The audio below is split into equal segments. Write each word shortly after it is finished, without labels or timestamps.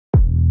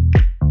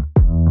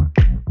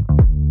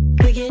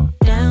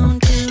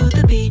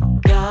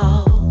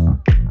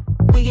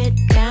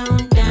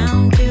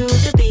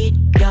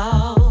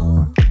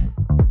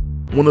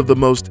one of the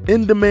most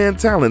in-demand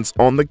talents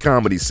on the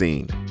comedy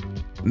scene.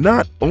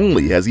 Not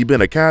only has he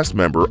been a cast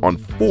member on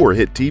 4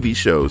 hit TV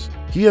shows,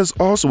 he has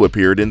also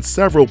appeared in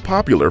several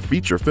popular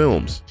feature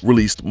films,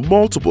 released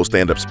multiple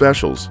stand-up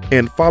specials,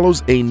 and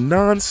follows a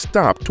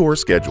non-stop tour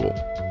schedule.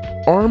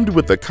 Armed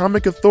with a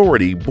comic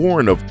authority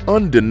born of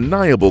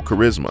undeniable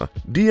charisma,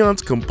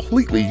 Deon's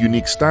completely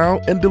unique style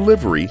and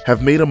delivery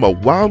have made him a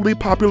wildly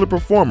popular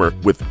performer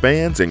with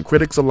fans and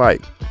critics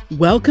alike.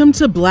 Welcome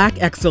to Black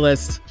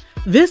Excellist.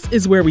 This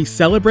is where we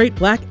celebrate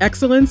Black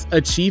excellence,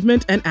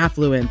 achievement, and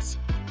affluence.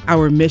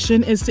 Our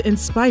mission is to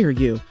inspire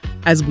you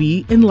as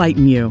we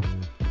enlighten you.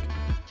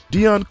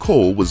 Deon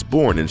Cole was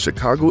born in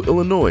Chicago,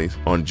 Illinois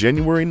on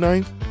January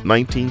 9,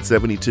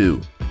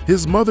 1972.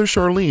 His mother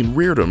Charlene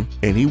reared him,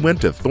 and he went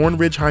to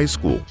Thornridge High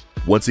School.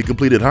 Once he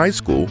completed high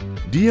school,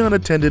 Deon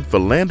attended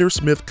Philander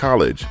Smith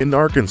College in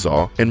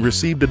Arkansas and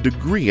received a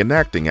degree in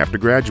acting after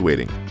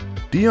graduating.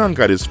 Deon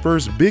got his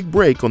first big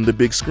break on the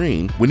big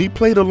screen when he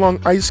played along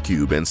Ice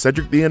Cube and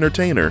Cedric the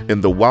Entertainer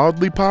in the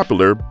wildly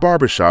popular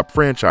Barbershop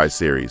franchise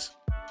series.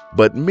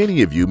 But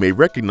many of you may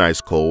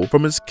recognize Cole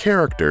from his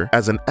character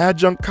as an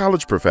adjunct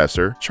college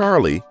professor,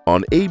 Charlie,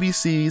 on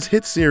ABC's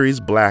hit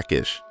series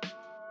Blackish.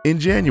 In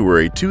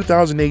January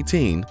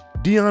 2018,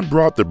 Deon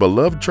brought the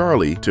beloved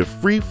Charlie to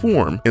free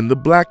form in the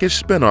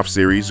Blackish spinoff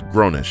series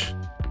Grownish.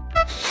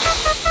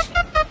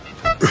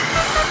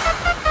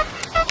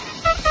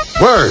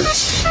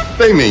 Words,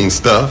 they mean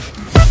stuff.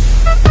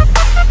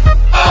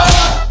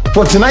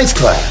 For tonight's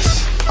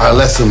class, our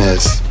lesson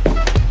is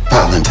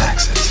filing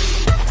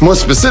taxes. More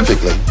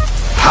specifically,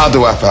 how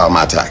do I file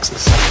my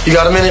taxes? You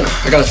got a minute?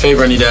 I got a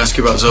favor I need to ask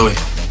you about Zoe.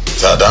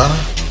 Saldana?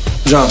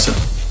 Johnson.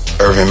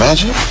 Irving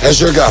Magic?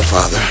 As your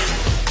godfather,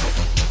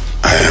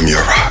 I am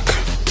your rock.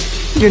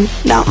 You're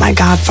not my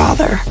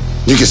godfather.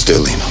 You can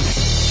still lean on me,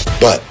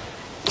 but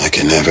I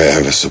can never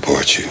ever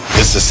support you.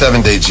 It's a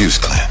 7-day juice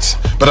cleanse,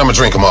 but I'm gonna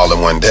drink them all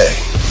in one day.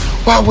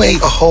 Why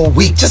wait a whole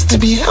week just to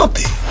be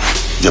healthy?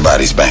 Your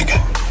body's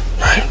banging,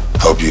 right?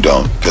 Hope you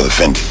don't feel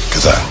offended,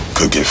 because I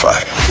could get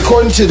fired.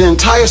 According to the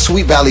entire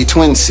Sweet Valley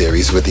Twins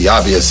series, with the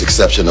obvious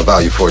exception of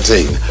Value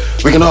 14,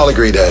 we can all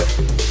agree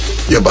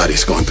that your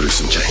body's going through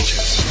some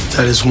changes.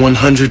 That is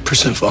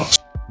 100% false.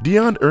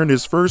 Deon earned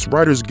his first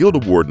Writers Guild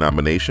Award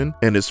nomination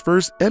and his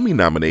first Emmy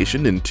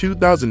nomination in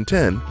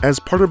 2010 as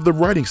part of the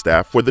writing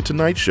staff for The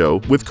Tonight Show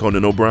with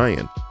Conan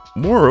O'Brien.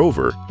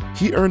 Moreover,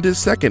 he earned his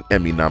second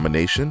Emmy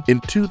nomination in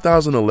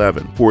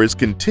 2011 for his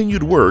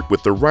continued work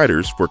with the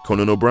writers for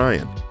Conan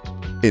O'Brien.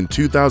 In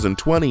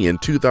 2020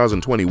 and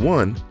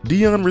 2021,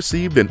 Deon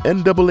received an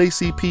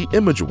NAACP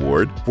Image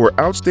Award for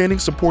Outstanding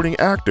Supporting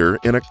Actor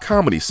in a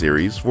Comedy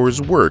Series for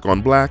his work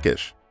on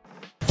Blackish.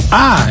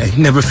 I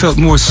never felt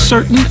more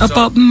certain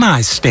about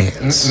my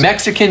stance.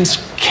 Mexicans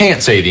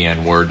can't say the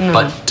N-word,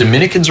 but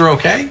Dominicans are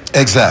okay?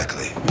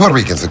 Exactly. Puerto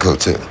Ricans are cool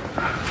too.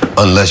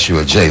 Unless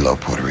you're a J-Lo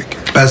Puerto Rican.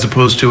 As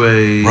opposed to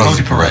a...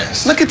 Rosie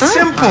Perez. Look, it's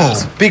simple.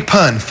 Big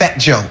Pun, Fat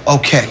Joe,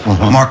 okay.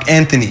 Mark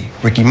Anthony,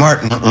 Ricky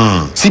Martin.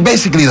 See,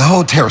 basically the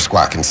whole terror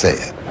squad can say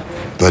it,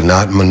 but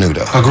not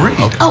Menudo. Agreed.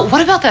 Okay. Oh,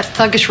 what about that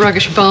thuggish,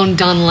 ruggish bone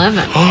Don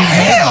Lemon?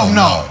 Hell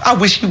no. I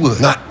wish he would.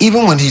 Not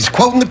even when he's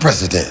quoting the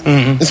president.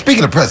 And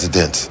speaking of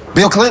presidents,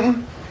 Bill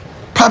Clinton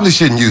probably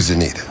shouldn't use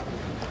it either.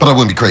 But I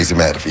wouldn't be crazy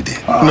mad if he did.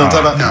 You know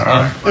what I'm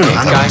talking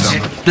about?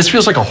 Guys, this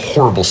feels like a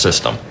horrible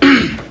system.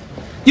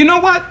 You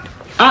know what?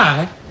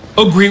 I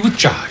agree with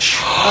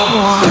Josh.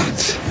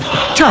 What?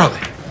 Charlie,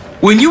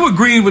 when you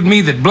agreed with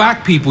me that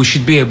black people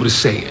should be able to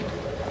say it,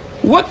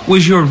 what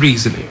was your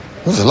reasoning?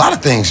 There's a lot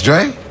of things,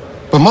 Dre.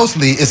 But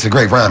mostly it's a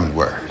great rhyming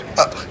word.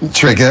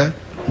 Trigger,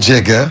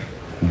 jigger,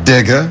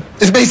 digger.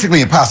 It's basically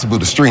impossible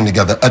to string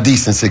together a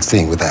decent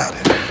 16 without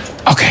it.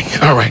 Okay,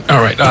 all right.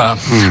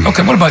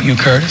 Okay, what about you,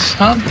 Curtis?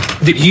 Huh?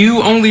 Did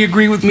you only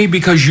agree with me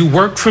because you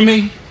worked for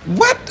me?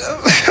 What?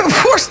 Of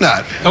course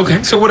not.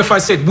 Okay, so what if I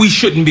said we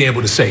shouldn't be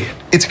able to say it?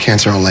 It's a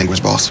cancer on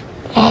language, boss.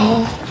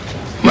 Oh,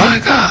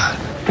 my God.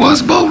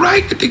 Was Bo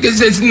right?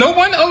 Is no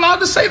one allowed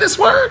to say this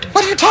word?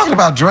 What are you talking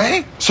about,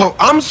 Dre? So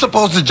I'm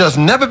supposed to just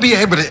never be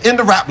able to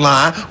end a rap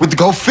line with the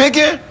go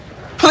figure?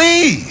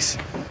 Please.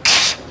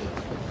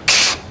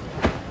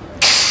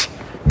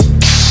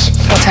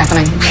 What's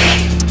happening?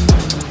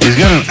 He's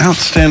got an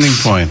outstanding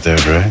point there,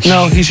 Dre.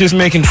 No, he's just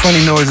making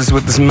funny noises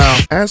with his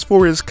mouth. As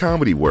for his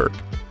comedy work,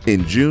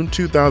 in June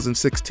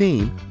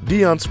 2016,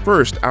 Deon's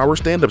first hour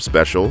stand-up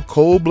special,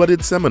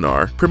 Cold-Blooded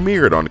Seminar,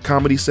 premiered on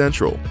Comedy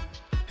Central.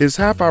 His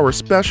half-hour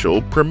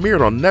special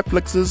premiered on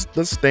Netflix's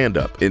The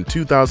Stand-Up in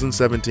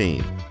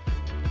 2017.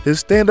 His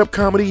stand-up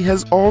comedy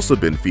has also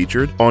been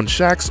featured on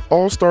Shaq's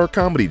All-Star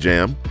Comedy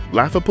Jam,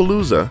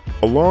 Laugh-A-Palooza,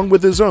 along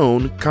with his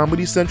own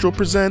Comedy Central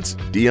Presents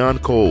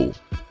Deon Cole.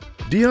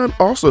 Deon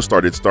also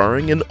started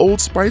starring in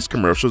Old Spice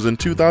commercials in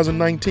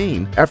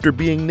 2019 after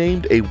being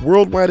named a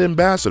worldwide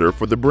ambassador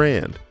for the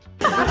brand.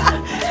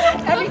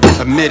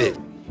 Admit it.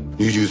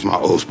 You used my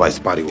Old Spice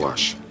body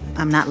wash.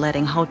 I'm not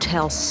letting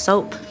hotel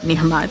soap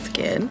near my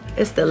skin.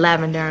 It's the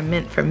lavender and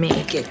mint for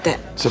me. Get that.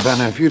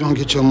 Savannah, if you don't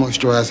get your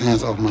moisturized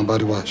hands off my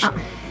body wash.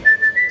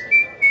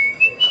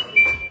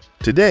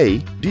 Today,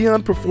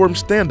 Deon performs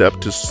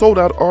stand-up to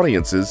sold-out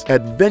audiences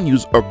at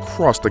venues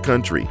across the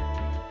country.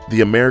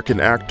 The American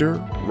actor,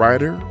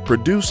 writer,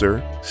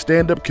 producer,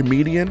 stand-up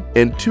comedian,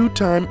 and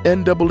two-time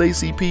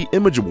NAACP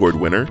Image Award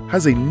winner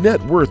has a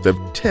net worth of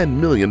 $10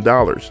 million.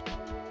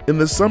 In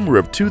the summer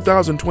of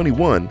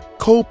 2021,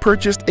 Cole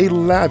purchased a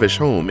lavish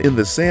home in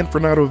the San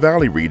Fernando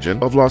Valley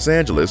region of Los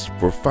Angeles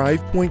for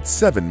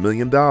 $5.7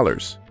 million.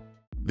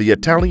 The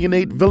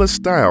Italianate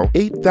villa-style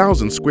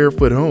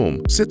 8,000-square-foot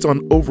home sits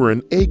on over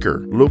an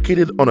acre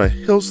located on a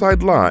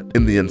hillside lot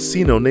in the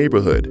Encino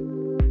neighborhood.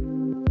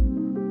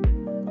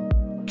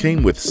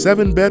 Came with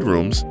 7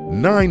 bedrooms,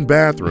 9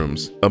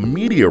 bathrooms, a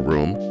media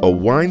room, a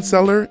wine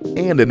cellar,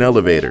 and an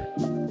elevator.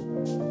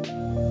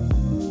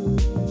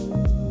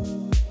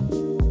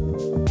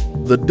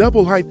 The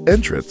double-height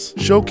entrance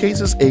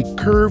showcases a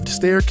curved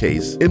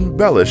staircase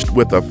embellished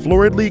with a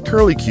floridly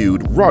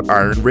curlicued wrought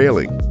iron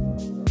railing.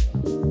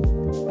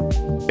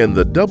 And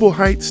the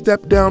double-height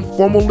step-down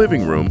formal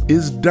living room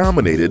is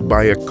dominated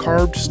by a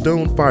carved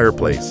stone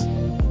fireplace,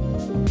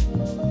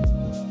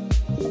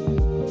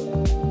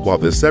 while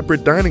the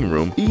separate dining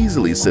room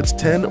easily sits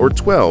 10 or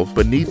 12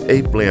 beneath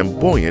a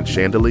flamboyant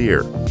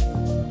chandelier.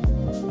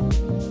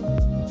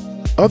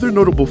 Other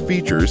notable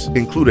features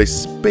include a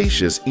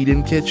spacious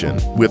eat-in kitchen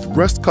with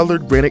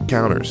rust-colored granite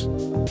counters,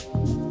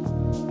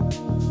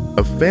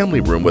 a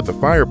family room with a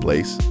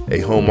fireplace,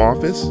 a home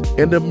office,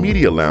 and a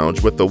media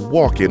lounge with a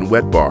walk-in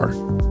wet bar.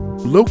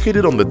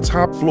 Located on the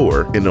top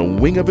floor in a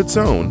wing of its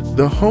own,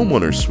 the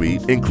homeowner's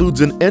suite includes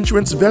an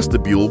entrance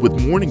vestibule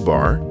with morning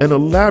bar, an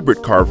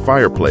elaborate carved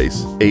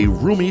fireplace, a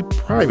roomy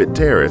private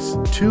terrace,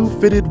 2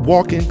 fitted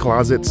walk-in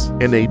closets,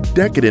 and a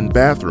decadent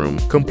bathroom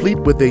complete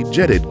with a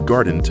jetted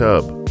garden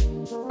tub.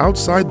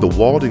 Outside the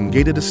walled and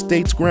gated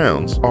estate's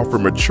grounds offer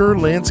mature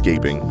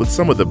landscaping with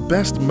some of the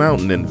best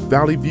mountain and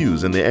valley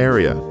views in the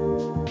area.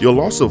 You'll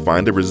also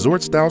find a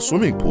resort-style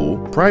swimming pool,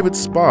 private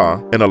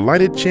spa, and a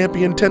lighted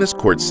champion tennis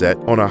court set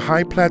on a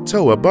high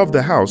plateau above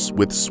the house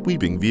with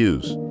sweeping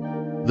views.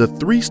 The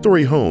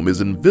 3-story home is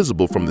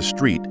invisible from the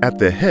street at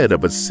the head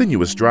of a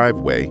sinuous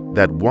driveway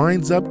that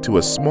winds up to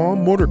a small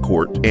motor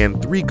court and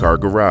 3-car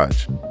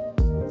garage.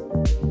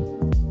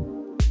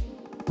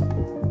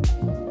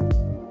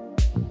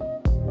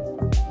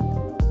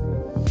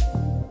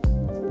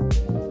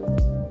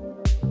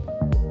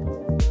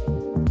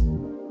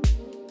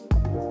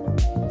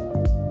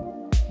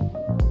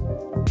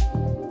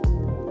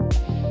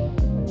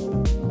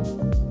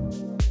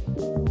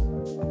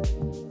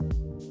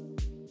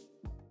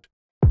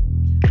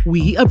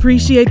 We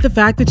appreciate the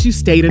fact that you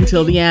stayed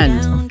until the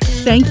end.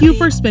 Thank you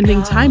for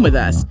spending time with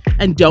us,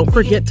 and don't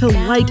forget to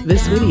like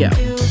this video.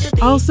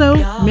 Also,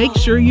 make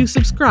sure you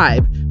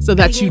subscribe so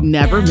that you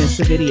never miss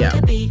a video.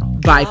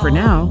 Bye for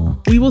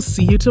now. We will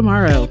see you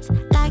tomorrow.